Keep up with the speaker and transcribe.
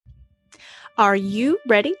Are you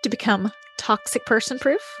ready to become toxic person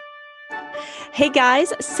proof? Hey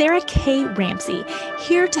guys, Sarah K. Ramsey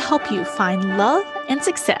here to help you find love and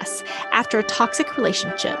success after a toxic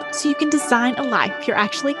relationship so you can design a life you're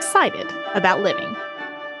actually excited about living.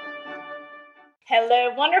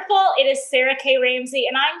 Hello, wonderful. It is Sarah K. Ramsey,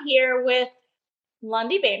 and I'm here with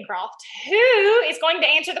Lundy Bancroft, who is going to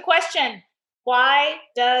answer the question, why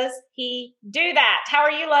does he do that? How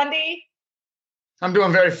are you, Lundy? I'm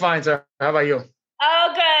doing very fine, sir. How about you?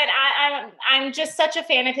 Oh, good. I'm just such a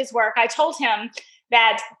fan of his work. I told him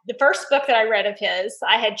that the first book that I read of his,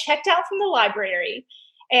 I had checked out from the library.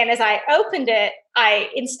 And as I opened it,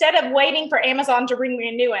 instead of waiting for Amazon to bring me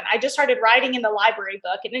a new one, I just started writing in the library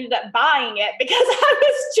book and ended up buying it because I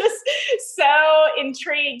was just so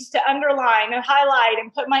intrigued to underline and highlight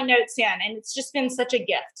and put my notes in. And it's just been such a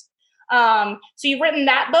gift. So you've written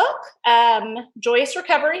that book. Joyous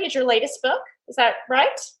Recovery is your latest book. Is that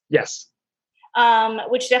right? Yes.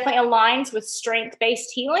 Which definitely aligns with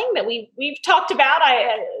strength-based healing that we've talked about.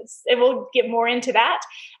 We'll get more into that,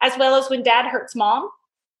 as well as When Dad Hurts Mom.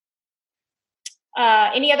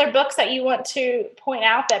 Any other books that you want to point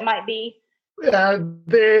out that might be?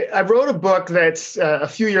 I wrote a book that's a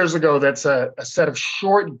few years ago. That's a set of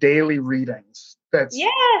short daily readings. They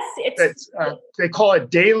call it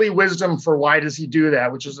Daily Wisdom for Why Does He Do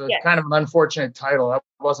That, which is kind of an unfortunate title. That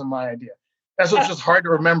wasn't my idea. That's what's just hard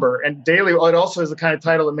to remember. And daily, it also is the kind of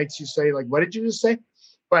title that makes you say, like, what did you just say?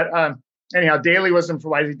 But anyhow, Daily Wisdom for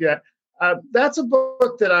Why Does He Do That? That's a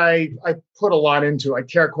book that I put a lot into. I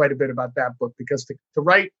care quite a bit about that book because to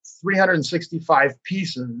write 365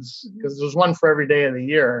 pieces, because there's one for every day of the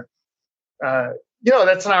year,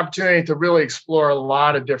 that's an opportunity to really explore a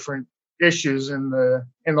lot of different issues in the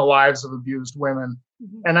lives of abused women.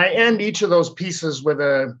 Mm-hmm. And I end each of those pieces with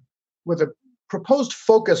a proposed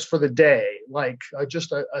focus for the day, like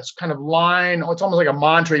just a kind of line. It's almost like a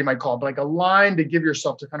mantra, you might call it, but like a line to give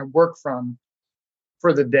yourself to kind of work from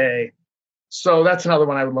for the day. So that's another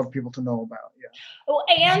one I would love people to know about. Yeah. Well,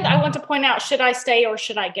 and I want to point out, should I stay or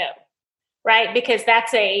should I go? Right? Because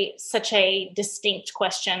that's such a distinct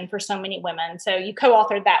question for so many women. So you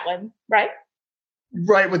co-authored that one, right?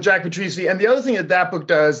 Right, with Jack Patrizi. And the other thing that book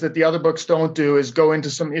does that the other books don't do is go into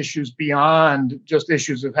some issues beyond just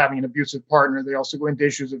issues of having an abusive partner. They also go into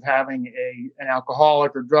issues of having an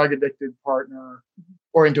alcoholic or drug addicted partner,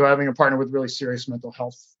 or into having a partner with really serious mental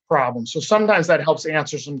health problems. So sometimes that helps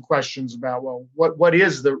answer some questions about, well, what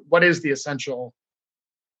is the essential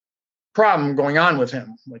problem going on with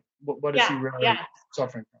him? Like, what is he really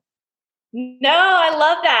suffering from? No, I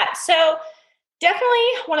love that. So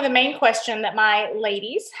definitely one of the main questions that my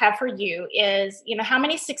ladies have for you is, how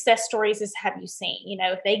many success stories have you seen?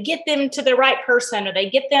 If they get them to the right person or they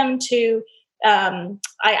get them to,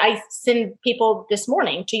 I send people this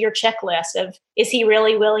morning to your checklist of, is he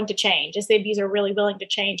really willing to change? Is the abuser really willing to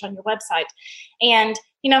change on your website? And,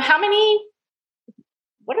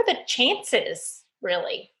 what are the chances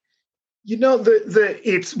really?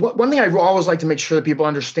 It's one thing I always like to make sure that people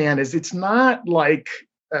understand is it's not like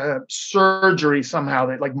surgery somehow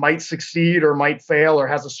that like might succeed or might fail or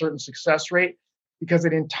has a certain success rate, because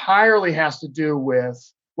it entirely has to do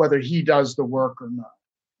with whether he does the work or not.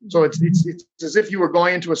 So it's as if you were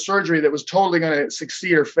going into a surgery that was totally going to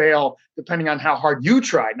succeed or fail depending on how hard you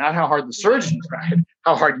tried, not how hard the surgeon tried,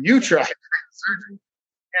 how hard you tried the surgery.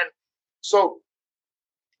 And so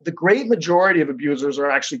the great majority of abusers are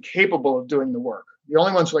actually capable of doing the work. The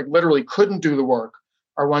only ones who like literally couldn't do the work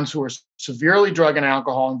are ones who are severely drug and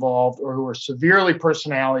alcohol involved or who are severely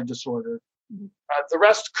personality disordered. The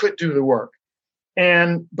rest could do the work.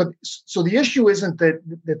 So the issue isn't that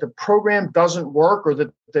the program doesn't work or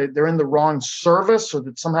that they're in the wrong service or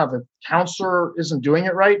that somehow the counselor isn't doing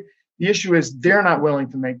it right. The issue is they're not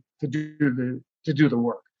willing to do the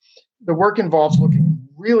work. The work involves looking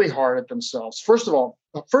really hard at themselves. First of all,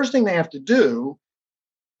 the first thing they have to do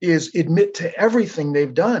is admit to everything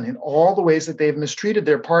they've done in all the ways that they've mistreated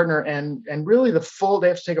their partner and really they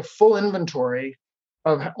have to take a full inventory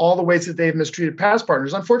of all the ways that they've mistreated past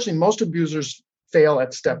partners. Unfortunately, most abusers fail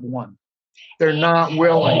at step one. They're not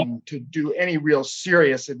willing to do any real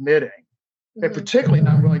serious admitting. They're particularly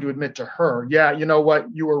not willing to admit to her, yeah, you know what,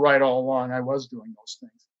 you were right all along. I was doing those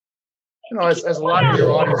things. As a lot of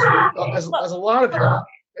your audience, as a lot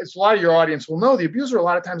of your audience will know, the abuser a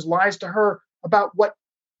lot of times lies to her about what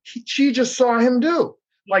she just saw him do.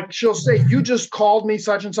 Like she'll say, you just called me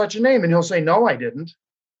such and such a name. And he'll say, no, I didn't.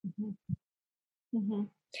 Mm-hmm. Mm-hmm.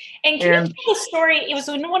 And can you tell the story? It was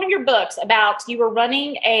in one of your books about you were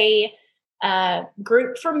running a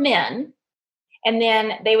group for men, and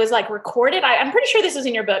then they was like recorded. I'm pretty sure this is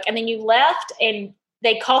in your book. And then you left and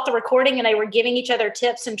they caught the recording and they were giving each other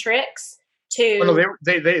tips and tricks to. Oh, no,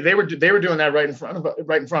 they were doing that right in front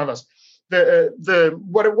of us.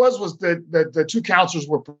 What it was the two counselors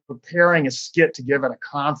were preparing a skit to give at a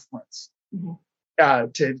conference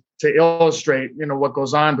to illustrate, what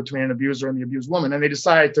goes on between an abuser and the abused woman, and they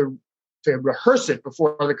decided to rehearse it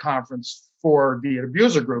before the conference for the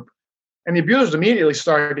abuser group. And the abusers immediately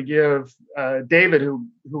started to give David, who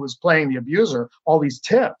was playing the abuser, all these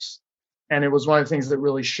tips. And it was one of the things that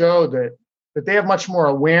really showed that they have much more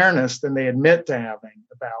awareness than they admit to having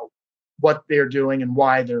about what they're doing and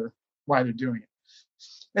why they're doing it.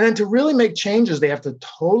 And then to really make changes, they have to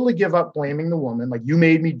totally give up blaming the woman, like, you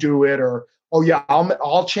made me do it, or, oh yeah,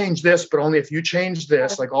 I'll change this, but only if you change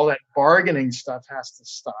this. Like, all that bargaining stuff has to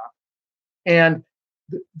stop. And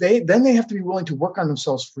they have to be willing to work on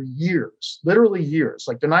themselves for years, literally years.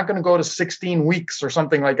 Like, they're not going to go to 16 weeks or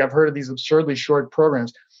something, like I've heard of these absurdly short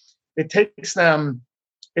programs. It takes them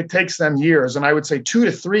years, and I would say 2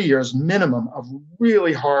 to 3 years minimum of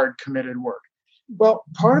really hard, committed work. Well,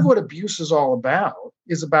 part of what abuse is all about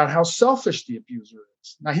is about how selfish the abuser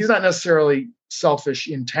is. Now, he's not necessarily selfish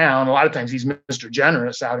in town. A lot of times he's Mr.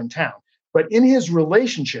 Generous out in town, but in his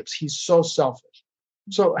relationships, he's so selfish.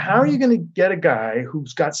 So how are you going to get a guy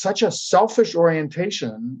who's got such a selfish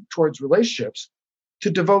orientation towards relationships to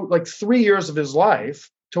devote like 3 years of his life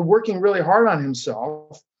to working really hard on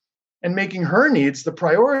himself and making her needs the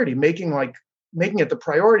priority, making it the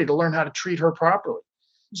priority to learn how to treat her properly?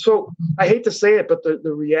 So I hate to say it, but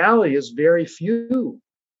the reality is very few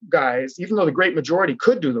guys, even though the great majority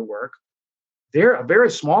could do the work, a very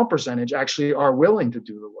small percentage actually are willing to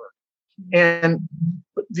do the work. And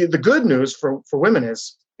the good news for women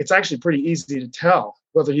is it's actually pretty easy to tell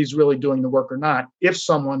whether he's really doing the work or not if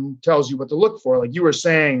someone tells you what to look for. Like you were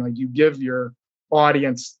saying, like, you give your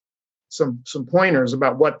audience some pointers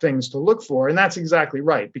about what things to look for. And that's exactly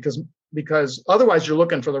right, because otherwise you're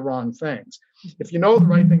looking for the wrong things. If you know the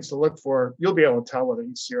right things to look for, you'll be able to tell whether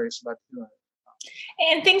he's serious about doing it.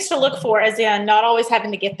 And things to look for, as in not always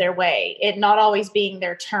having to get their way, it not always being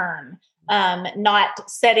their turn, not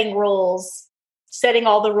setting rules, setting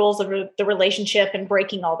all the rules of the relationship and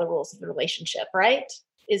breaking all the rules of the relationship, right?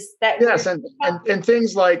 Is that yes? And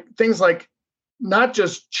things like not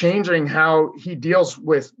just changing how he deals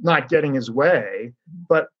with not getting his way,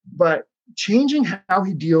 but changing how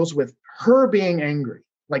he deals with her being angry.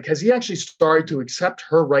 Like, has he actually started to accept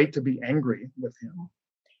her right to be angry with him?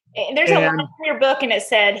 And there's a line in your book, and it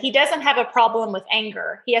said, he doesn't have a problem with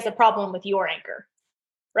anger. He has a problem with your anger.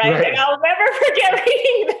 Right? And I'll never forget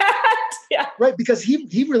reading that. Yeah. Right. Because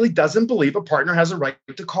he really doesn't believe a partner has a right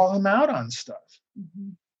to call him out on stuff. Mm-hmm.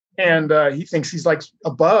 And he thinks he's like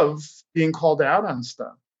above being called out on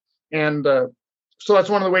stuff. And so that's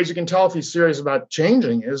one of the ways you can tell if he's serious about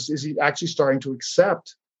changing is he actually starting to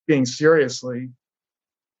accept being seriously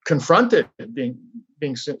confronted,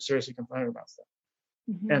 being seriously confronted about stuff.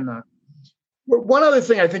 Mm-hmm. And one other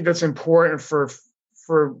thing I think that's important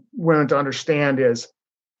for women to understand is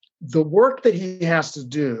the work that he has to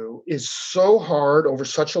do is so hard over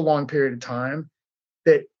such a long period of time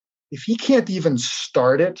that if he can't even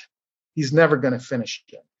start it, he's never going to finish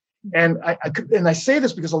it. And I say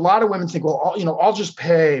this because a lot of women think, well, I'll just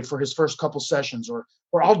pay for his first couple sessions, or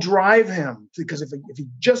I'll drive him, because if he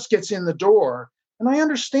just gets in the door. And I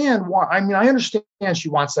understand why. I mean, I understand she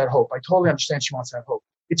wants that hope. I totally understand she wants that hope.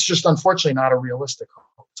 It's just unfortunately not a realistic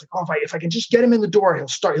hope. It's like, oh, if I can just get him in the door, he'll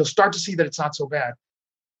start to see that it's not so bad.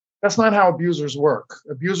 That's not how abusers work.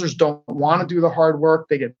 Abusers don't want to do the hard work.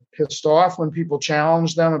 They get pissed off when people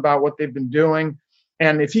challenge them about what they've been doing.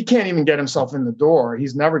 And if he can't even get himself in the door,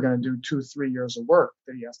 he's never going to do 2-3 years of work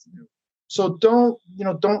that he has to do. So don't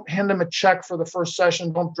hand him a check for the first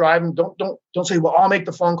session. Don't drive him. Don't say, well, I'll make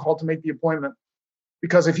the phone call to make the appointment.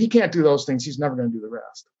 Because if he can't do those things, he's never going to do the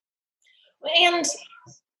rest. And,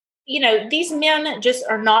 these men just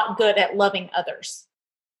are not good at loving others,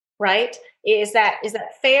 right? Is that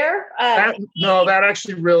fair? No, that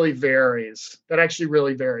actually really varies.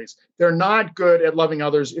 They're not good at loving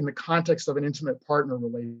others in the context of an intimate partner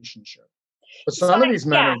relationship. But some of these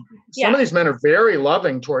men are very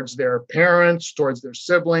loving towards their parents, towards their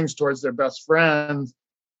siblings, towards their best friends.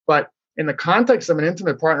 But in the context of an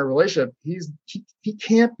intimate partner relationship, he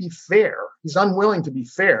can't be fair. He's unwilling to be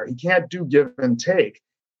fair. He can't do give and take.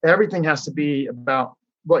 Everything has to be about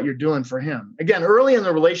what you're doing for him. Again, early in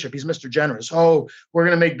the relationship, he's Mr. Generous. Oh, we're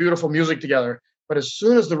going to make beautiful music together. But as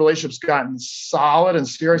soon as the relationship's gotten solid and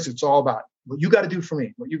serious, it's all about what you got to do for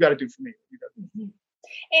me, what you got to do for me.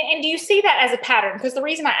 And do you see that as a pattern? Because the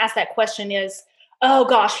reason I ask that question is oh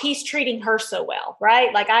gosh, he's treating her so well,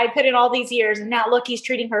 right? Like I put in all these years and now look, he's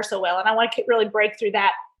treating her so well. And I want to really break through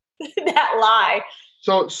that, that lie.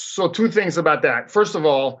 So two things about that. First of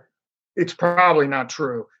all, it's probably not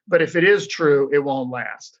true, but if it is true, it won't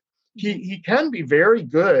last. He can be very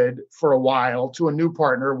good for a while to a new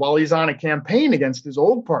partner while he's on a campaign against his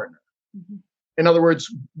old partner. Mm-hmm. In other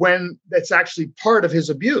words, when it's actually part of his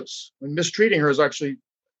abuse, when mistreating her is actually,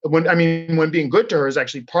 when being good to her is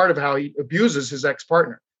actually part of how he abuses his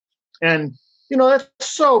ex-partner. And, that's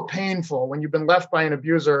so painful when you've been left by an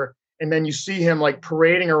abuser and then you see him like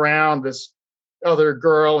parading around this other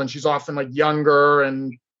girl and she's often like younger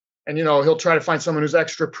and he'll try to find someone who's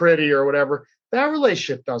extra pretty or whatever. That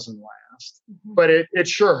relationship doesn't last, mm-hmm. but it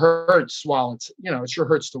sure hurts while it's, it sure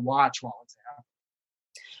hurts to watch while it's happening.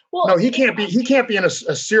 Well, no, he can't be in a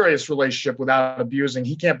serious relationship without abusing.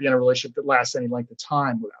 He can't be in a relationship that lasts any length of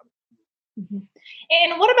time without it. Mm-hmm.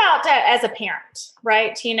 And what about as a parent,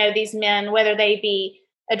 right? These men, whether they be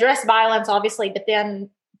address violence, obviously, but then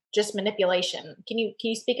just manipulation. Can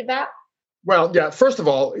you speak of that? Well, yeah. First of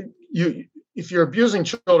all, if you're abusing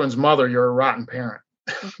children's mother, you're a rotten parent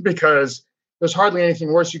because there's hardly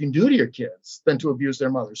anything worse you can do to your kids than to abuse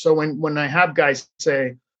their mother. So when I have guys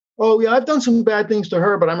say, oh, yeah, I've done some bad things to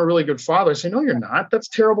her, but I'm a really good father. I say, no, you're not. That's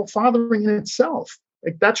terrible fathering in itself.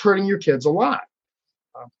 Like that's hurting your kids a lot.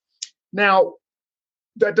 Now,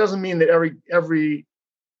 that doesn't mean that every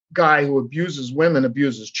guy who abuses women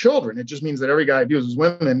abuses children. It just means that every guy who abuses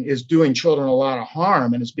women is doing children a lot of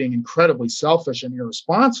harm and is being incredibly selfish and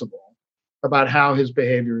irresponsible about how his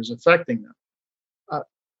behavior is affecting them.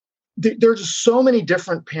 There's just so many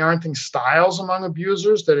different parenting styles among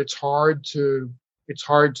abusers that it's hard to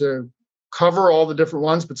cover all the different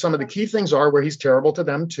ones, but some of the key things are where he's terrible to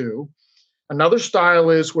them too. Another style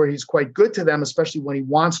is where he's quite good to them, especially when he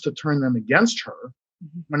wants to turn them against her.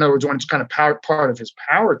 Mm-hmm. In other words, when it's kind of part of his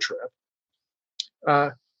power trip.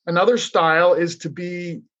 Another style is to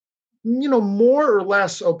be, more or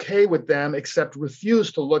less okay with them, except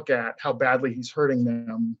refuse to look at how badly he's hurting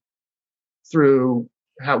them through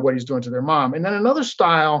what he's doing to their mom. And then another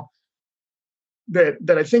style that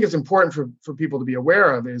I think is important for people to be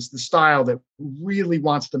aware of is the style that really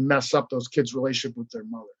wants to mess up those kids' relationship with their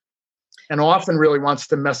mother, and often really wants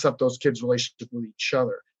to mess up those kids' relationship with each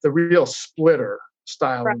other. The real splitter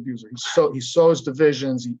style of abuser. He sows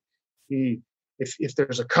divisions. If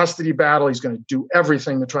there's a custody battle, he's going to do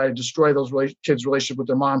everything to try to destroy those kids' relationship with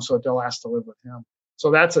their mom so that they'll ask to live with him.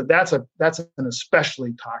 So that's an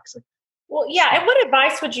especially toxic. Well, yeah. And what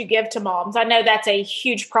advice would you give to moms? I know that's a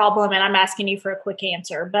huge problem, and I'm asking you for a quick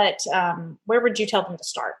answer. But where would you tell them to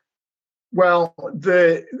start? Well,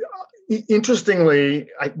 interestingly,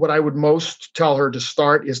 what I would most tell her to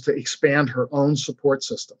start is to expand her own support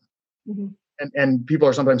system. Mm-hmm. And people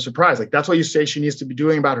are sometimes surprised. Like, that's what you say she needs to be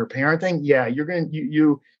doing about her parenting. Yeah,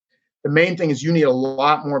 the main thing is you need a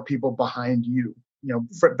lot more people behind you.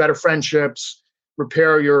 Better friendships,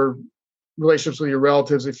 repair your relationships with your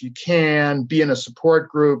relatives if you can, be in a support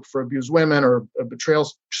group for abused women or a betrayal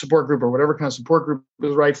support group or whatever kind of support group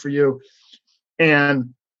is right for you.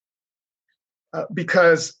 And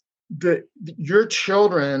because your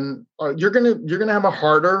children, you're gonna have a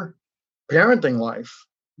harder parenting life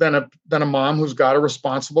than a mom who's got a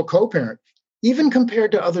responsible co-parent. Even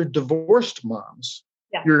compared to other divorced moms,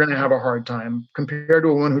 you're going to have a hard time compared to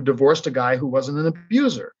a woman who divorced a guy who wasn't an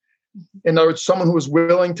abuser. Mm-hmm. In other words, someone who was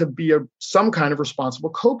willing to be some kind of responsible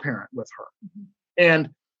co-parent with her. Mm-hmm. And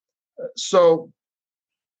so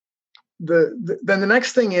then the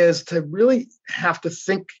next thing is to really have to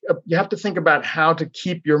think about how to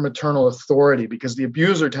keep your maternal authority, because the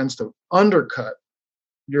abuser tends to undercut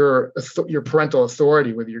your parental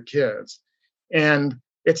authority with your kids. And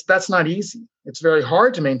that's not easy. It's very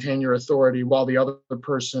hard to maintain your authority while the other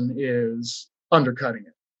person is undercutting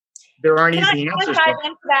it. There aren't easy answers. Can I dive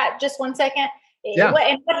into that just 1 second? Yeah.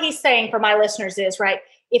 And what he's saying for my listeners is, right,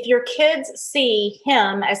 if your kids see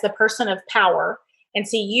him as the person of power and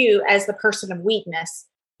see you as the person of weakness,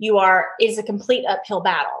 is a complete uphill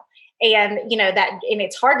battle. And, and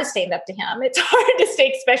it's hard to stand up to him. It's hard to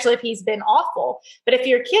stay, especially if he's been awful. But if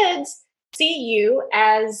your kids see you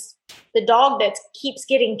as the dog that keeps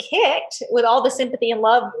getting kicked with all the sympathy and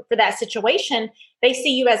love for that situation, they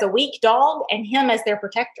see you as a weak dog and him as their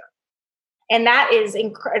protector. And that is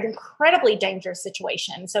an incredibly dangerous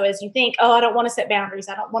situation. So as you think, I don't want to set boundaries,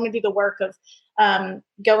 I don't want to do the work of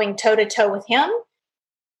going toe to toe with him,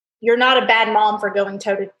 you're not a bad mom for going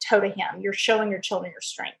toe to toe to him. You're showing your children your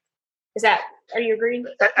strength. Is that Are you agreeing?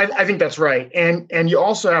 I think that's right. And you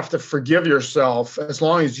also have to forgive yourself as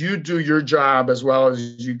long as you do your job as well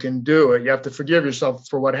as you can do it. You have to forgive yourself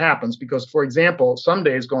for what happens because, for example, some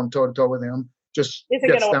days going toe to toe with him just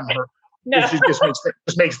gets them hurt. No. It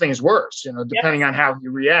just makes things worse, depending on how he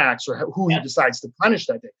reacts or who he decides to punish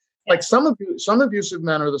that day. Like some abusive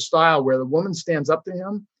men are the style where the woman stands up to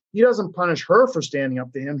him. He doesn't punish her for standing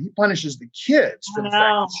up to him. He punishes the kids for the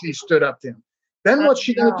fact that she stood up to him. Then what's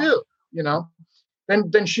she going to do?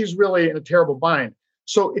 Then she's really in a terrible bind.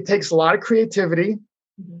 So it takes a lot of creativity.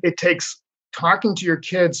 Mm-hmm. It takes talking to your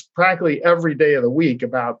kids practically every day of the week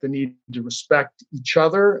about the need to respect each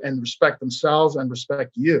other and respect themselves and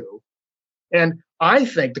respect you. And I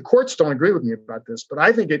think the courts don't agree with me about this, but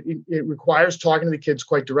I think it requires talking to the kids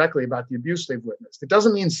quite directly about the abuse they've witnessed. It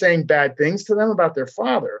doesn't mean saying bad things to them about their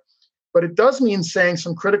father, but it does mean saying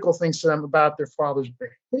some critical things to them about their father's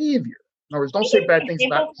behavior. In other words, don't say bad things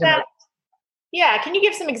about him. Yeah. Can you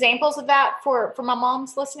give some examples of that for my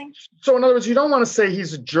moms listening? So in other words, you don't want to say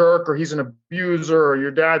he's a jerk or he's an abuser or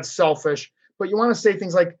your dad's selfish, but you want to say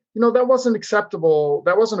things like, that wasn't acceptable.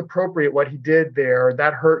 That wasn't appropriate what he did there.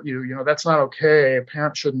 That hurt you. That's not okay. A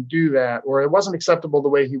parent shouldn't do that. Or it wasn't acceptable the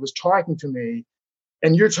way he was talking to me.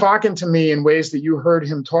 And you're talking to me in ways that you heard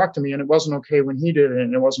him talk to me, and it wasn't okay when he did it,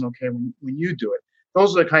 and it wasn't okay when you do it.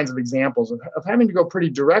 Those are the kinds of examples of having to go pretty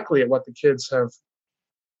directly at what the kids have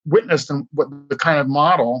witnessed and what the kind of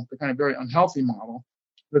very unhealthy model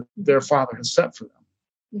that their father has set for them.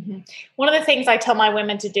 Mm-hmm. One of the things I tell my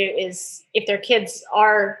women to do is if their kids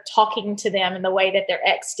are talking to them in the way that their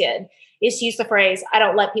ex did, is to use the phrase, I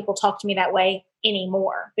don't let people talk to me that way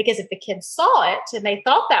anymore. Because if the kids saw it and they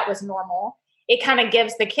thought that was normal, it kind of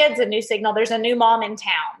gives the kids a new signal. There's a new mom in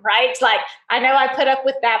town, right? It's like, I know I put up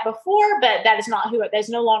with that before, but that is that's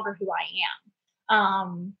no longer who I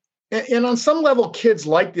am. And on some level, kids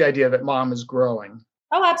like the idea that mom is growing.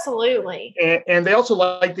 Oh, absolutely. And they also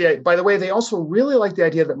by the way, they also really like the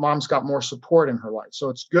idea that mom's got more support in her life. So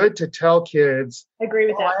it's good to tell kids, I agree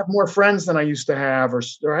with that. I have more friends than I used to have, or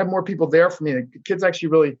I have more people there for me.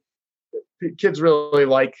 Kids really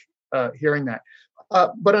like hearing that.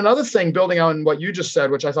 But another thing, building on what you just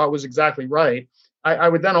said, which I thought was exactly right, I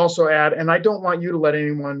would then also add, and I don't want you to let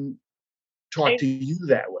anyone talk to you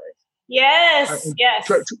that way. Yes,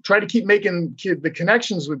 yes. Try to keep making the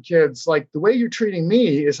connections with kids. Like the way you're treating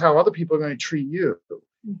me is how other people are going to treat you.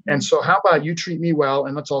 Mm-hmm. And so how about you treat me well,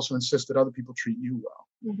 and let's also insist that other people treat you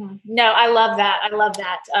well. Mm-hmm. No, I love that.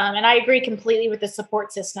 And I agree completely with the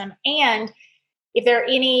support system. And if there are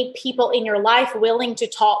any people in your life willing to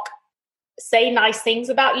say nice things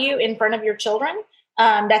about you in front of your children,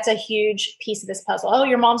 that's a huge piece of this puzzle. Oh,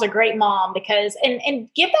 your mom's a great mom and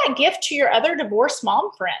give that gift to your other divorced mom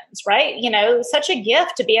friends, right? Such a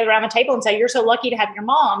gift to be around the table and say, you're so lucky to have your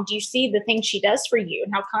mom. Do you see the things she does for you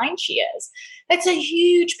and how kind she is? That's a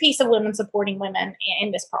huge piece of women supporting women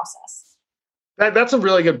in this process. That's a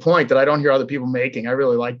really good point that I don't hear other people making. I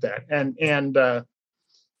really like that. And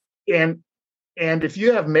if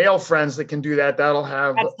you have male friends that can do that, that'll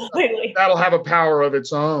have a power of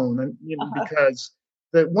its own. And because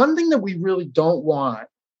the one thing that we really don't want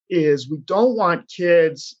is we don't want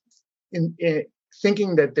kids in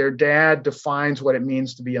thinking that their dad defines what it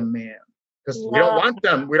means to be a man, because we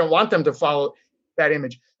don't want them to follow that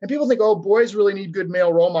image. And people think, oh, boys really need good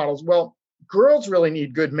male role models. Well, girls really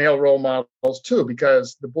need good male role models too,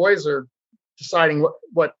 because the boys are deciding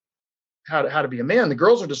how to be a man. The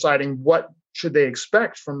girls are deciding what should they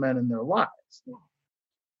expect from men in their lives.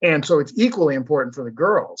 And so it's equally important for the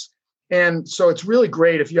girls. And so it's really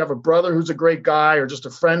great if you have a brother who's a great guy or just a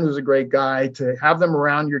friend who's a great guy to have them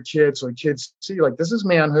around your kids so the kids see, like, this is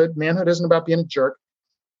manhood. Manhood isn't about being a jerk.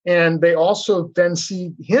 And they also then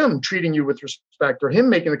see him treating you with respect, or him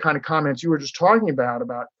making the kind of comments you were just talking about,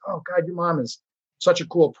 oh, God, your mom is such a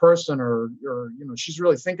cool person, or she's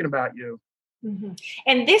really thinking about you. Mm-hmm.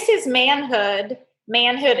 And this is manhood.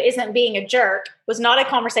 Manhood isn't being a jerk was not a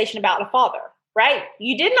conversation about a father, right?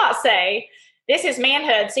 You did not say, this is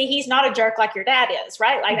manhood. See, he's not a jerk like your dad is,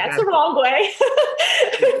 right? Like, that's the wrong way.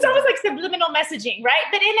 It's almost like subliminal messaging, right?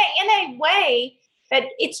 But in a way that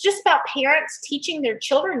it's just about parents teaching their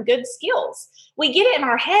children good skills. We get it in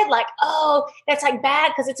our head like, oh, that's like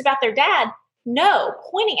bad because it's about their dad. No,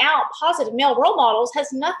 pointing out positive male role models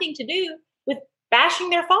has nothing to do with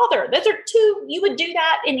bashing their father. Those are two, you would do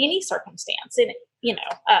that in any circumstance, in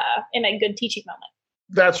a good teaching moment.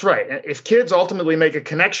 That's right. If kids ultimately make a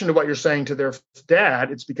connection to what you're saying to their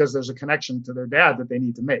dad, it's because there's a connection to their dad that they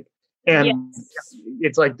need to make. And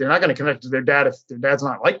It's like they're not going to connect to their dad if their dad's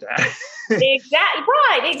not like that.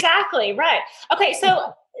 Exactly. Right. Okay.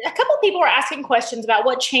 So a couple of people were asking questions about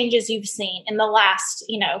what changes you've seen in the last,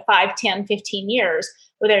 5, 10, 15 years,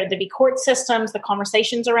 whether it be court systems, the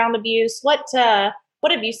conversations around abuse. What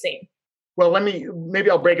have you seen? Well, maybe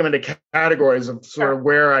I'll break them into categories of sort of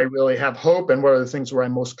where I really have hope and what are the things where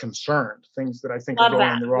I'm most concerned, things that I think are going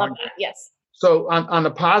in the wrong way. Yes. So on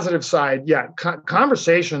the positive side,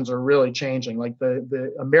 conversations are really changing. Like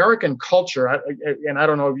the American culture, and I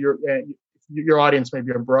don't know if your audience may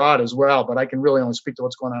be abroad as well, but I can really only speak to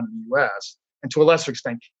what's going on in the U.S. and to a lesser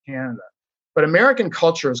extent Canada. But American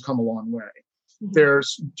culture has come a long way. Mm-hmm.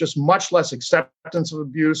 There's just much less acceptance of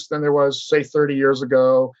abuse than there was, say, 30 years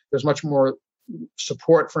ago. There's much more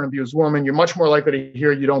support for an abused woman. You're much more likely to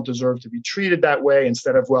hear you don't deserve to be treated that way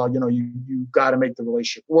instead of, well, you got to make the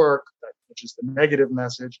relationship work, which is the negative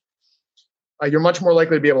message. You're much more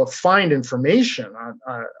likely to be able to find information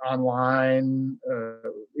online,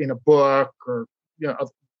 in a book, or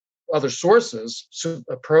other sources,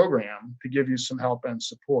 a program to give you some help and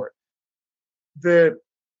support. There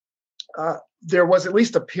was at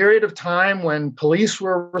least a period of time when police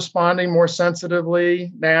were responding more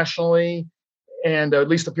sensitively nationally, and at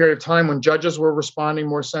least a period of time when judges were responding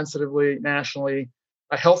more sensitively nationally.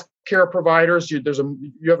 Healthcare providers, you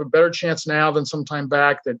have a better chance now than some time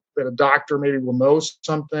back that a doctor maybe will know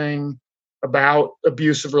something about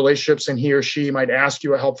abusive relationships, and he or she might ask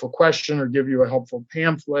you a helpful question or give you a helpful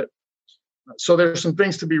pamphlet. So there's some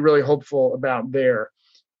things to be really hopeful about there.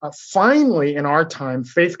 Finally, in our time,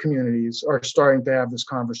 faith communities are starting to have this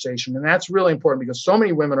conversation, and that's really important because so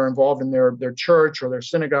many women are involved in their church or their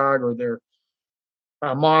synagogue or their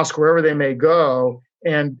mosque, wherever they may go.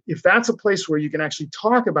 And if that's a place where you can actually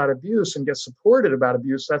talk about abuse and get supported about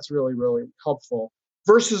abuse, that's really, really helpful.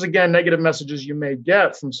 Versus, again, negative messages you may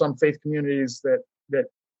get from some faith communities that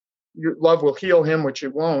your love will heal him, which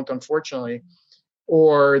it won't, unfortunately,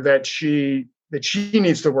 or that she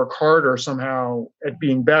needs to work harder somehow at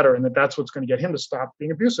being better, and that's what's going to get him to stop being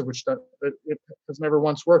abusive, which it has never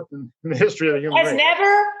once worked in the history of the human race. Has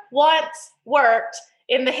never once worked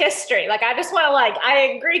in the history. I just want to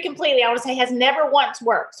I agree completely. I want to say has never once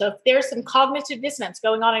worked. So if there's some cognitive dissonance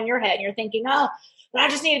going on in your head and you're thinking, oh, but I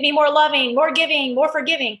just need to be more loving, more giving, more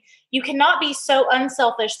forgiving. You cannot be so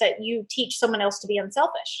unselfish that you teach someone else to be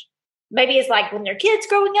unselfish. Maybe it's when their kids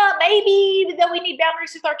growing up, maybe that we need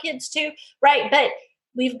boundaries with our kids too, right? But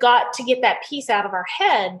we've got to get that piece out of our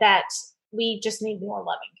head that we just need more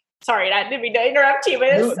loving. Sorry, I didn't mean to interrupt you.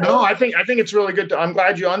 But no, I think it's really good. I'm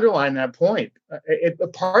glad you underlined that point.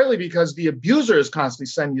 Partly because the abuser is constantly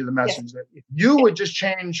sending you the message that if you would just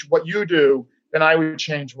change what you do, then I would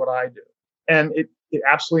change what I do. And it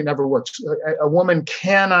absolutely never works. A woman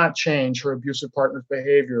cannot change her abusive partner's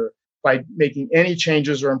behavior by making any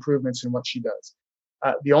changes or improvements in what she does.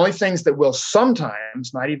 The only things that will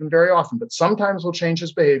sometimes, not even very often, but sometimes will change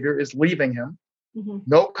his behavior is leaving him. Mm-hmm.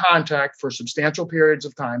 No contact for substantial periods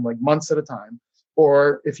of time, like months at a time,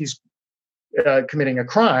 or if he's committing a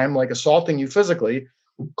crime, like assaulting you physically,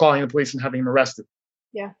 calling the police and having him arrested.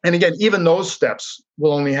 Yeah. And again, even those steps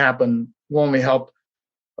will only help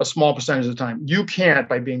a small percentage of the time. You can't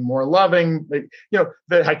by being more loving.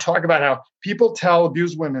 That I talk about how people tell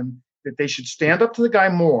abused women that they should stand up to the guy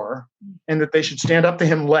more and that they should stand up to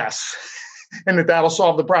him less. And that'll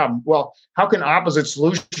solve the problem. Well, how can opposite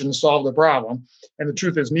solutions solve the problem? And the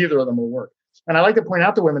truth is neither of them will work. And I like to point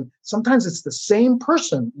out to women, sometimes it's the same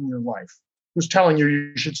person in your life who's telling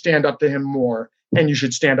you should stand up to him more and you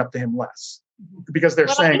should stand up to him less. Because they're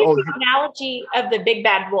saying, the analogy of the big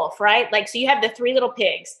bad wolf, right? So you have the 3 little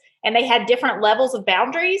pigs and they had different levels of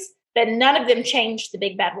boundaries, but none of them changed the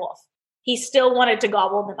big bad wolf. He still wanted to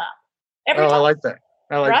gobble them up. Every time. I like that.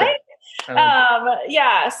 Right?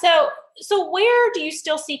 Yeah. So where do you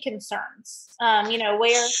still see concerns?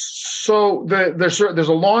 Where? So there's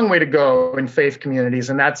a long way to go in faith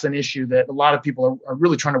communities, and that's an issue that a lot of people are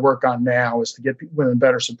really trying to work on now, is to get women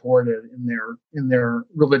better supported in their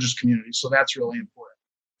religious communities. So that's really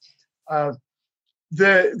important.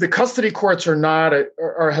 The custody courts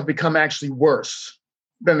have become actually worse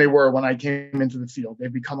than they were when I came into the field.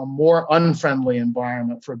 They've become a more unfriendly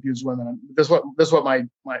environment for abused women. This is what my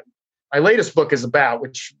latest book is about,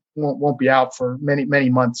 which won't be out for many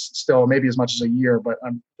months still, maybe as much as a year. But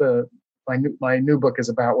my new book is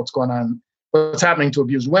about what's happening to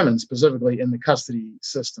abused women, specifically in the custody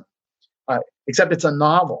system. Except it's a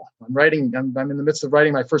novel. I'm in the midst of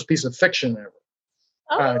writing my first piece of fiction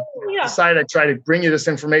ever. Decided I'd try to bring you this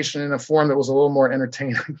information in a form that was a little more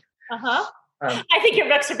entertaining. I think your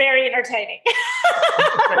books are very entertaining.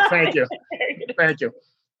 Thank you.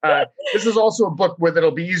 This is also a book where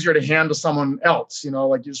it'll be easier to hand to someone else,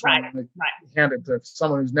 like you just want to hand it to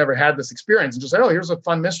someone who's never had this experience and just say, oh, here's a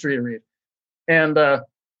fun mystery to read. And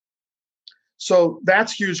so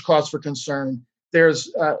that's huge cause for concern.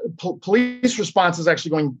 There's police response is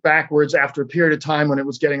actually going backwards after a period of time when it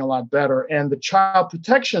was getting a lot better. And the child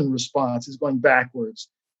protection response is going backwards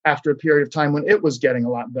after a period of time when it was getting a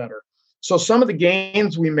lot better. So some of the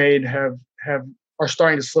gains we made are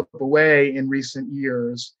starting to slip away in recent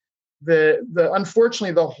years.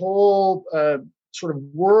 Unfortunately, the whole sort of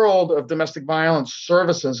world of domestic violence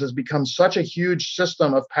services has become such a huge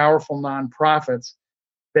system of powerful nonprofits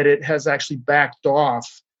that it has actually backed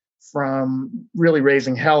off from really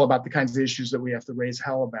raising hell about the kinds of issues that we have to raise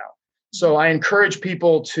hell about. So I encourage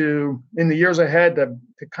people to, in the years ahead, to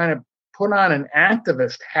kind of put on an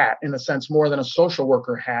activist hat, in a sense, more than a social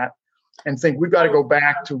worker hat, and think we've got to go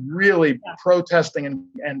back to really protesting.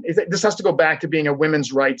 And this has to go back to being a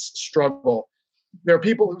women's rights struggle. There are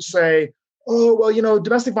people who say, oh, well,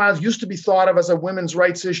 domestic violence used to be thought of as a women's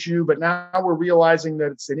rights issue, but now we're realizing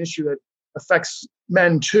that it's an issue that affects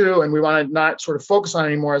men too, and we want to not sort of focus on it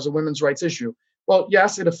anymore as a women's rights issue. Well,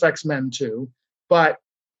 yes, it affects men too, but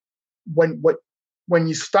when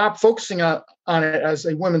you stop focusing on it as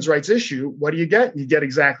a women's rights issue, what do you get? You get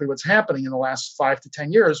exactly what's happening in the last 5 to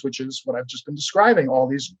 10 years, which is what I've just been describing, all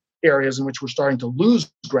these areas in which we're starting to lose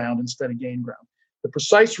ground instead of gain ground. The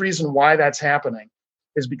precise reason why that's happening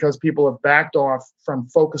is because people have backed off from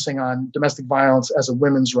focusing on domestic violence as a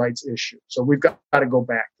women's rights issue. So we've got to go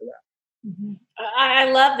back to that. Mm-hmm.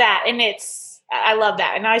 I love that. I love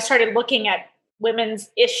that. And I started looking at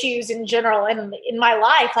women's issues in general and in my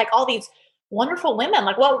life, like all these wonderful women,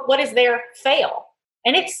 like, well, what is their fail?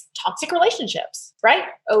 And it's toxic relationships, right?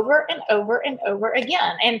 Over and over and over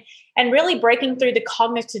again. And really breaking through the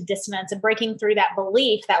cognitive dissonance and breaking through that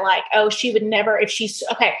belief that like, oh, she would never, if she's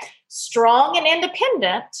strong and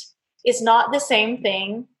independent is not the same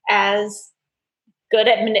thing as good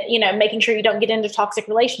at, making sure you don't get into toxic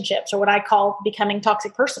relationships, or what I call becoming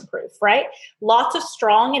toxic person proof, right? Lots of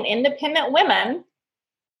strong and independent women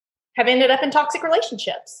have ended up in toxic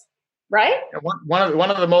relationships, right? One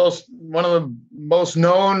of the most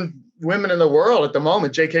known women in the world at the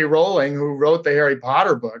moment, J.K. Rowling, who wrote the Harry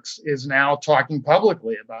Potter books, is now talking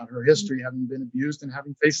publicly about her history, having been abused and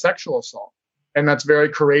having faced sexual assault. And that's very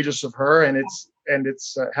courageous of her, and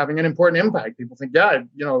it's having an important impact. People think,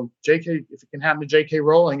 J.K. If it can happen to J.K.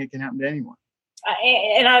 Rowling, it can happen to anyone.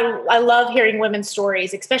 And I love hearing women's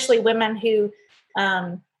stories, especially women who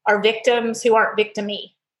are victims who aren't victim-y,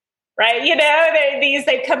 right?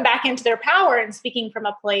 They've come back into their power and speaking from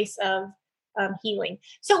a place of healing.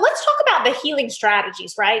 So let's talk about the healing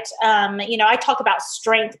strategies, right? I talk about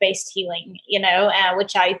strength-based healing,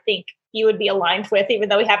 which I think you would be aligned with, even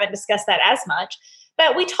though we haven't discussed that as much.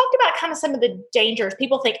 But we talked about kind of some of the dangers.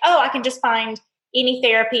 People think, oh, I can just find any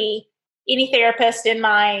therapist in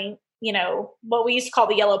my, what we used to call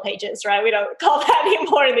the yellow pages, right? We don't call that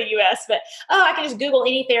anymore in the US, but, I can just Google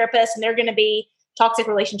any therapist and they're going to be toxic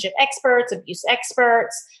relationship experts, abuse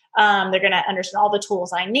experts. They're going to understand all the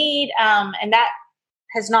tools I need. And that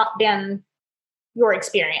has not been your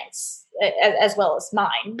experience as well as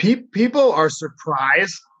mine. People are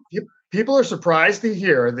surprised. People are surprised to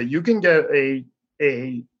hear that you can get a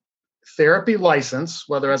therapy license,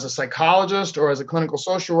 whether as a psychologist or as a clinical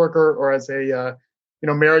social worker or as a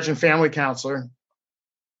marriage and family counselor,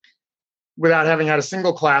 without having had a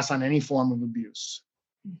single class on any form of abuse.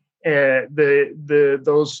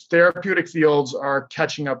 Those therapeutic fields are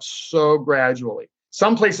catching up so gradually.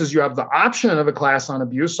 Some places you have the option of a class on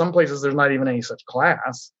abuse. Some places there's not even any such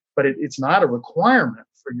class, but it's not a requirement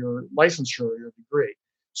for your licensure or your degree.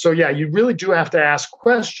 So yeah, you really do have to ask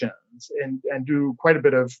questions and do quite a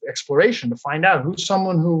bit of exploration to find out who's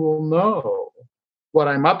someone who will know what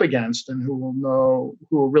I'm up against and who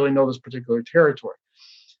will really know this particular territory.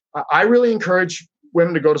 I really encourage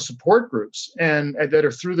women to go to support groups and that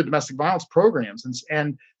are through the domestic violence programs.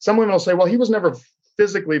 And some women will say, well, he was never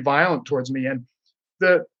physically violent towards me. And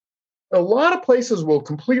a lot of places will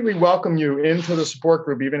completely welcome you into the support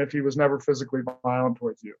group, even if he was never physically violent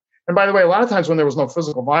towards you. And by the way, a lot of times when there was no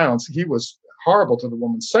physical violence, he was horrible to the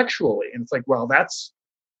woman sexually. And it's like, well, that's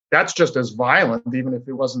just as violent, even if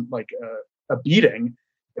it wasn't like a beating.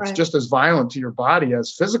 It's right. Just as violent to your body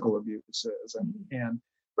as physical abuse is.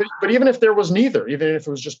 But even if there was neither, even if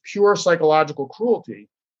it was just pure psychological cruelty,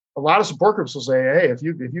 a lot of support groups will say, hey, if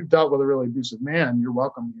you've dealt with a really abusive man, you're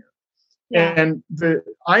welcome here. Yeah. And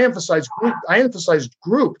I emphasize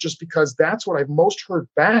group just because that's what I've most heard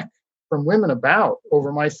back from women about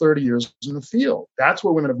over my 30 years in the field. That's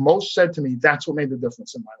what women have most said to me. That's what made the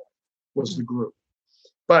difference in my life was the group.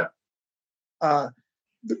 But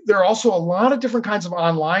there are also a lot of different kinds of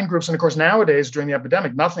online groups. And of course, nowadays during the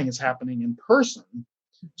epidemic, nothing is happening in person.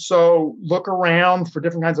 So look around for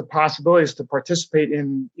different kinds of possibilities to participate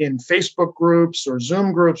in Facebook groups or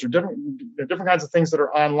Zoom groups or different kinds of things that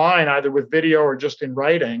are online, either with video or just in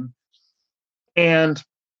writing. And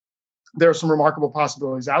there are some remarkable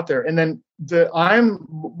possibilities out there. And then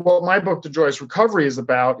what my book, The Joyous Recovery, is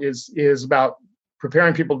about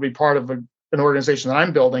preparing people to be part of an organization that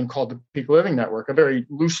I'm building called the Peak Living Network, a very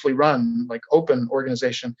loosely run, like open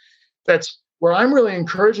organization that's where I'm really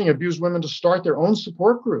encouraging abused women to start their own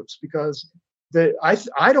support groups, because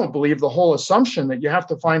I don't believe the whole assumption that you have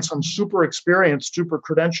to find some super experienced, super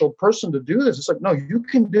credentialed person to do this. It's like, no, you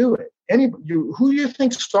can do it. Who do you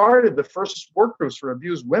think started the first support groups for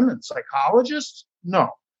abused women? Psychologists? No.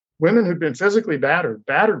 Women who'd been physically battered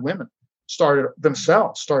women started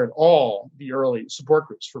all the early support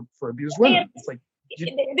groups for abused women. It's like,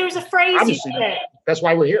 there's a phrase you said. That's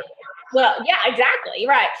why we're here. Well, yeah, exactly.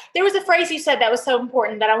 Right. There was a phrase you said that was so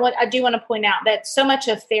important that I do want to point out, that so much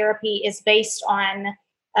of therapy is based on,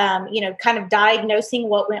 kind of diagnosing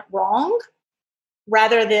what went wrong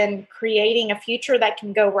rather than creating a future that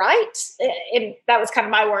can go right. And that was kind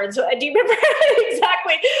of my words. Do you remember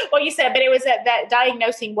exactly what you said? But it was that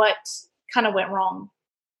diagnosing what kind of went wrong.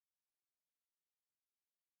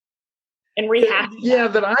 And rehab. Yeah,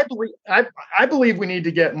 that I believe we need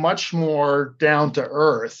to get much more down to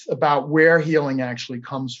earth about where healing actually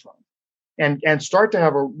comes from, and start to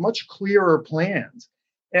have a much clearer plans.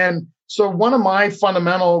 And so one of my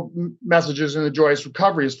fundamental messages in the Joyous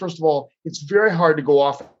Recovery is, first of all, it's very hard to go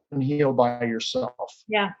off and heal by yourself.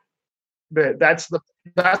 Yeah. That's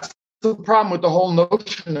the problem with the whole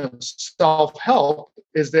notion of self-help,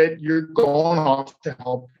 is that you're going off to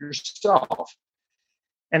help yourself.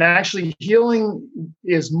 And actually, healing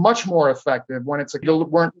is much more effective when it's like you'll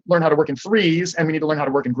learn how to work in threes, and we need to learn how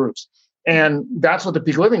to work in groups. And that's what the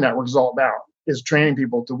Peak Living Network is all about, is training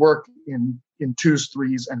people to work in twos,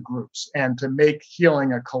 threes, and groups, and to make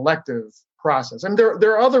healing a collective process. And there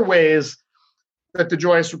are other ways that the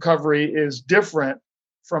Joyous Recovery is different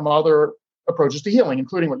from other approaches to healing,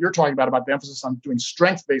 including what you're talking about the emphasis on doing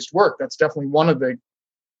strength-based work. That's definitely one of the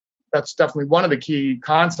key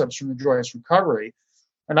concepts from the Joyous Recovery.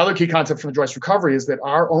 Another key concept from the Joyous Recovery is that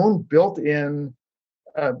our own built into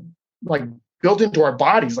our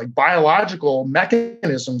bodies, like biological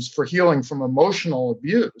mechanisms for healing from emotional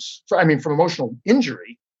abuse, from emotional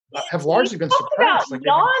injury, have largely been suppressed. Like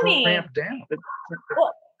yawning. Ramped down.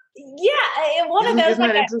 Well, yeah, one of those. Isn't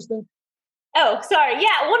that interesting? Oh, sorry.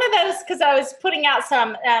 Yeah, one of those, because I was putting out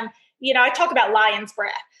some. I talk about lion's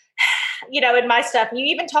breath. In my stuff, you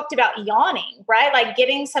even talked about yawning, right? Like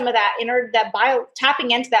getting some of that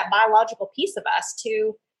tapping into that biological piece of us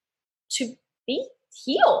to be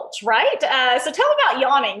healed, right? So tell me about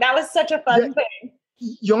yawning. That was such a fun thing.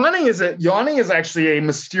 Yawning is actually a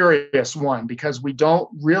mysterious one, because we don't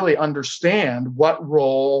really understand what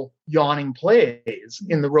role yawning plays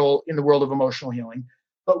in the world of emotional healing.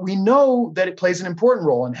 But we know that it plays an important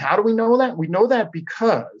role. And how do we know that? We know that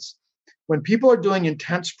because when people are doing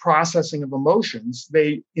intense processing of emotions,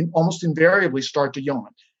 they almost invariably start to yawn.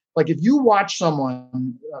 Like if you watch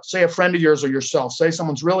someone, say a friend of yours or yourself, say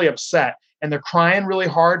someone's really upset and they're crying really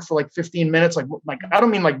hard for like 15 minutes, like I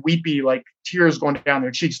don't mean like weepy, like tears going down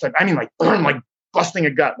their cheeks type. I mean like busting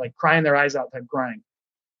a gut, like crying their eyes out type crying.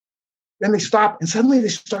 Then they stop and suddenly they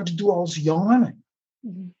start to do all this yawning.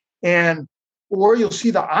 Mm-hmm. Or you'll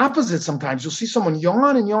see the opposite sometimes. You'll see someone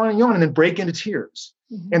yawn and yawn and yawn and then break into tears.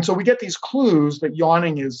 Mm-hmm. And so we get these clues that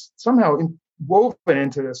yawning is somehow woven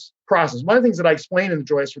into this process. One of the things that I explain in the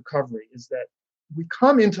Joyous Recovery is that we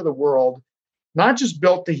come into the world not just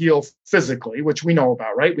built to heal physically, which we know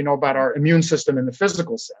about, right? We know about our immune system in the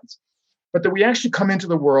physical sense, but that we actually come into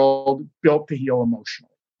the world built to heal emotionally.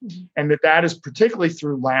 Mm-hmm. And that is particularly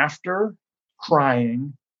through laughter,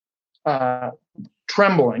 crying,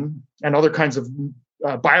 trembling, and other kinds of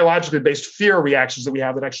biologically based fear reactions that we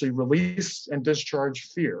have that actually release and discharge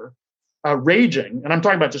fear, raging. And I'm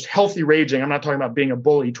talking about just healthy raging. I'm not talking about being a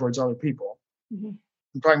bully towards other people. Mm-hmm.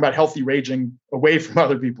 I'm talking about healthy raging away from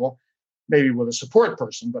other people, maybe with a support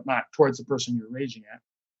person, but not towards the person you're raging at.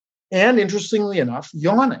 And interestingly enough,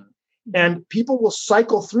 yawning. And people will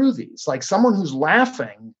cycle through these. Like someone who's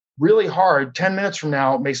laughing really hard 10 minutes from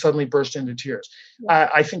now may suddenly burst into tears.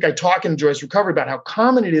 I think I talk in Joyous Recovery about how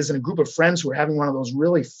common it is in a group of friends who are having one of those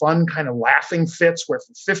really fun kind of laughing fits where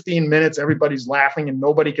for 15 minutes everybody's laughing and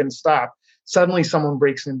nobody can stop. Suddenly someone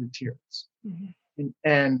breaks into tears. Mm-hmm.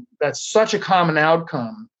 And that's such a common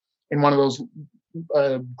outcome in one of those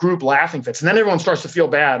group laughing fits. And then everyone starts to feel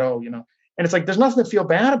bad. And it's like, there's nothing to feel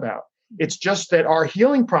bad about. It's just that our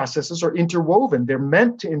healing processes are interwoven. They're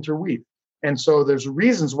meant to interweave. And so there's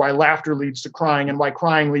reasons why laughter leads to crying and why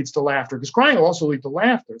crying leads to laughter, because crying will also lead to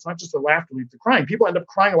laughter. It's not just that laughter leads to crying. People end up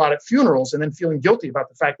crying a lot at funerals and then feeling guilty about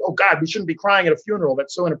the fact, oh God, we shouldn't be crying at a funeral.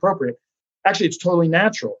 That's so inappropriate. Actually, it's totally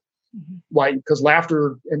natural. Mm-hmm. Why? Because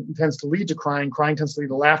laughter tends to lead to crying. Crying tends to lead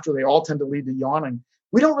to laughter. They all tend to lead to yawning.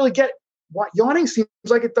 We don't really get why yawning seems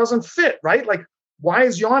like it doesn't fit, right? Like, why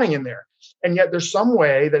is yawning in there? And yet there's some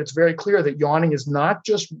way that it's very clear that yawning is not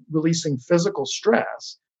just releasing physical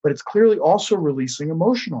stress, but it's clearly also releasing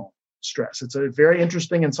emotional stress. It's a very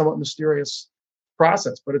interesting and somewhat mysterious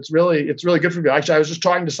process, but it's really good for you. Actually, I was just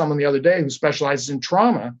talking to someone the other day who specializes in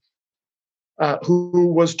trauma,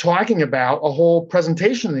 who was talking about a whole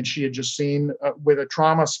presentation that she had just seen with a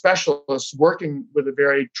trauma specialist working with a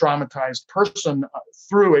very traumatized person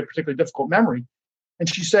through a particularly difficult memory. And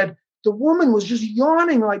she said, the woman was just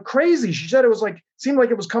yawning like crazy. She said seemed like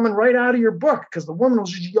it was coming right out of your book, because the woman was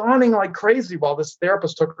just yawning like crazy while this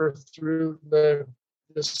therapist took her through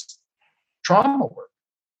this trauma work.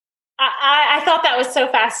 I thought that was so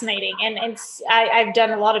fascinating. And I've done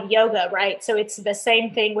a lot of yoga, right? So it's the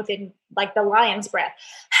same thing within like the lion's breath,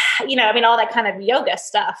 all that kind of yoga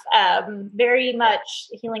stuff, very much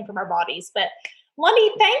healing from our bodies. But Lundy,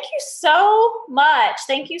 thank you so much.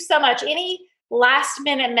 Thank you so much. Any last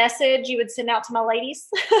minute message you would send out to my ladies?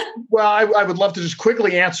 Well, I would love to just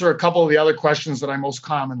quickly answer a couple of the other questions that I most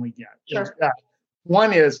commonly get. Sure.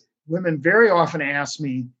 One is, women very often ask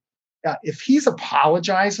me, if he's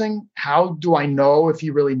apologizing, how do I know if he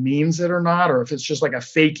really means it or not, or if it's just like a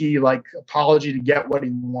fakey like apology to get what he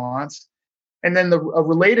wants? And then a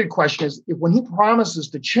related question is, when he promises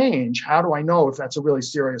to change, how do I know if that's a really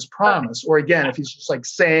serious promise? Or again, if he's just like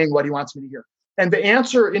saying what he wants me to hear? And the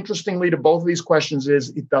answer, interestingly, to both of these questions is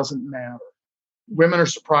it doesn't matter. Women are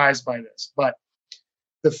surprised by this, but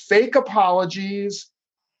the fake apologies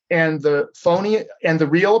and the phony and the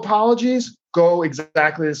real apologies go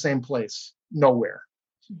exactly the same place, nowhere.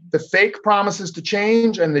 The fake promises to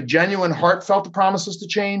change and the genuine heartfelt promises to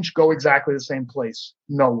change go exactly the same place,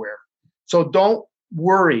 nowhere. So don't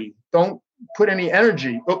worry. Don't put any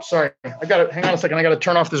energy. Oops, sorry. Hang on a second. I got to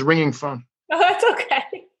turn off this ringing phone. Oh, that's okay.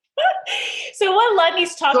 So what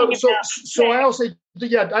Lundy's talking about. So I also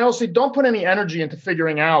say don't put any energy into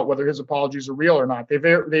figuring out whether his apologies are real or not. They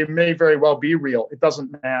may very well be real. It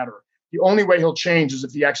doesn't matter. The only way he'll change is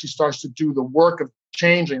if he actually starts to do the work of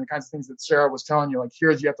changing, the kinds of things that Sarah was telling you, like you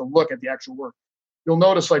have to look at the actual work. You'll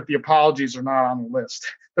notice like the apologies are not on the list.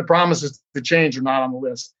 The promises to change are not on the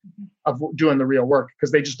list of doing the real work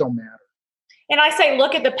because they just don't matter. And I say,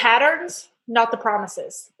 look at the patterns, not the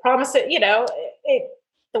promises.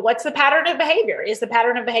 What's the pattern of behavior? Is the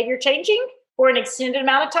pattern of behavior changing for an extended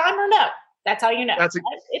amount of time or no? That's how you know. That's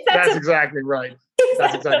exactly right.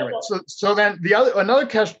 That's exactly right. So then another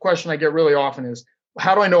question I get really often is,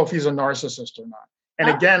 how do I know if he's a narcissist or not? And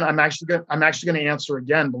again, I'm actually going to answer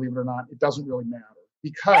again, believe it or not, it doesn't really matter,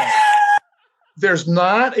 because there's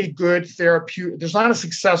not a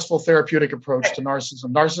successful therapeutic approach to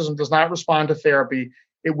narcissism. Narcissism does not respond to therapy.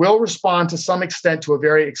 It will respond to some extent to a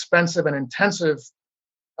very expensive and intensive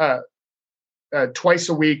twice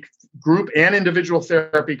a week group and individual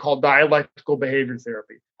therapy called dialectical behavior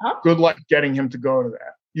therapy. Good luck getting him to go to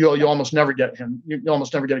that. You'll almost never get him. You'll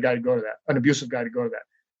almost never get a guy to go to that, an abusive guy to go to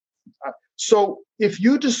that. So if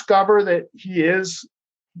you discover that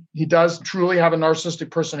he does truly have a narcissistic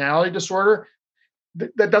personality disorder,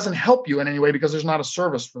 that doesn't help you in any way because there's not a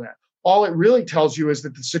service for that. All it really tells you is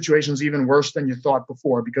that the situation's even worse than you thought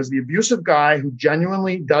before, because the abusive guy who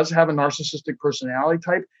genuinely does have a narcissistic personality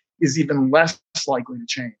type is even less likely to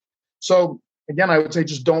change. So again, I would say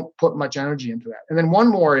just don't put much energy into that. And then one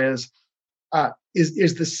more is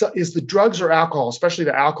the drugs or alcohol, especially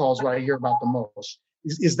the alcohol is what I hear about the most.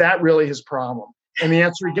 Is that really his problem? And the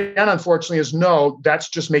answer again, unfortunately, is no. That's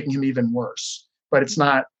just making him even worse. But it's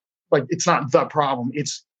not the problem.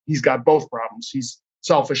 He's got both problems. He's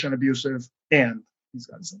selfish and abusive, and he's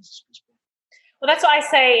got sense. Well, that's why I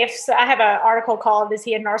say, if I have an article called "Is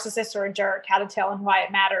He a Narcissist or a Jerk? How to Tell and Why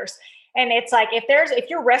It Matters." And it's like, if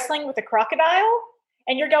you're wrestling with a crocodile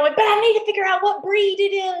and you're going, but I need to figure out what breed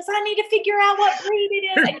it is. I need to figure out what breed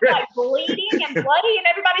it is. And you're like bleeding and bloody. And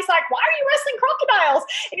everybody's like, why are you wrestling crocodiles?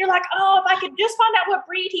 And you're like, oh, if I could just find out what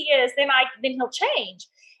breed he is, then he'll change.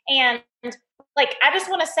 And like, I just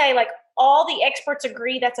want to say, like, all the experts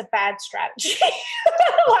agree that's a bad strategy.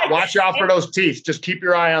 Watch out for those teeth. Just keep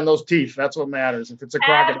your eye on those teeth. That's what matters. If it's a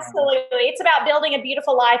crocodile. Absolutely. It's about building a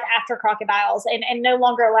beautiful life after crocodiles and no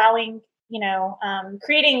longer allowing,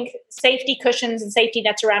 creating safety cushions and safety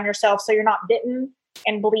nets around yourself so you're not bitten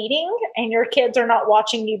and bleeding, and your kids are not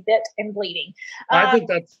watching you bit and bleeding. I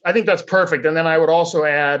think that's perfect. And then I would also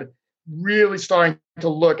add, really starting to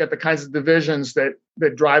look at the kinds of divisions that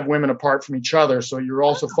drive women apart from each other. So you're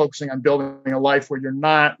also focusing on building a life where you're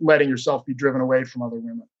not letting yourself be driven away from other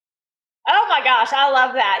women. Oh my gosh, I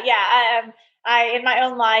love that. Yeah, I in my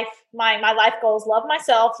own life, my life goals: love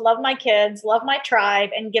myself, love my kids, love my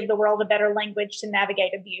tribe, and give the world a better language to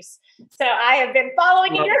navigate abuse. So I have been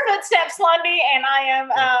following in your footsteps, Lundy, and I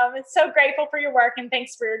am so grateful for your work, and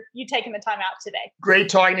thanks for you taking the time out today. Great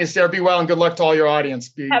talking to you, Sarah. Be well, and good luck to all your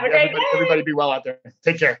audience. Have a great day. Everybody be well out there.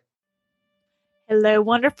 Take care. Hello,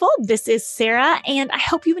 wonderful. This is Sarah, and I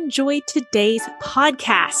hope you enjoyed today's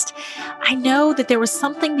podcast. I know that there was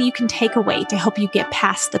something that you can take away to help you get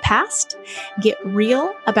past the past, get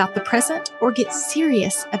real about the present, or get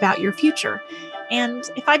serious about your future. And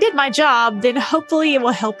if I did my job, then hopefully it will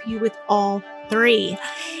help you with all three.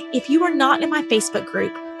 If you are not in my Facebook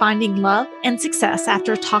group, Finding Love and Success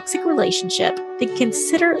After a Toxic Relationship, then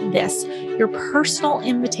consider this your personal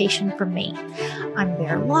invitation from me. I'm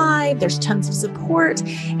there live, there's tons of support,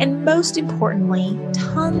 and most importantly,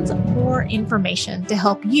 tons more information to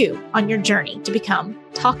help you on your journey to become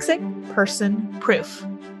toxic person proof.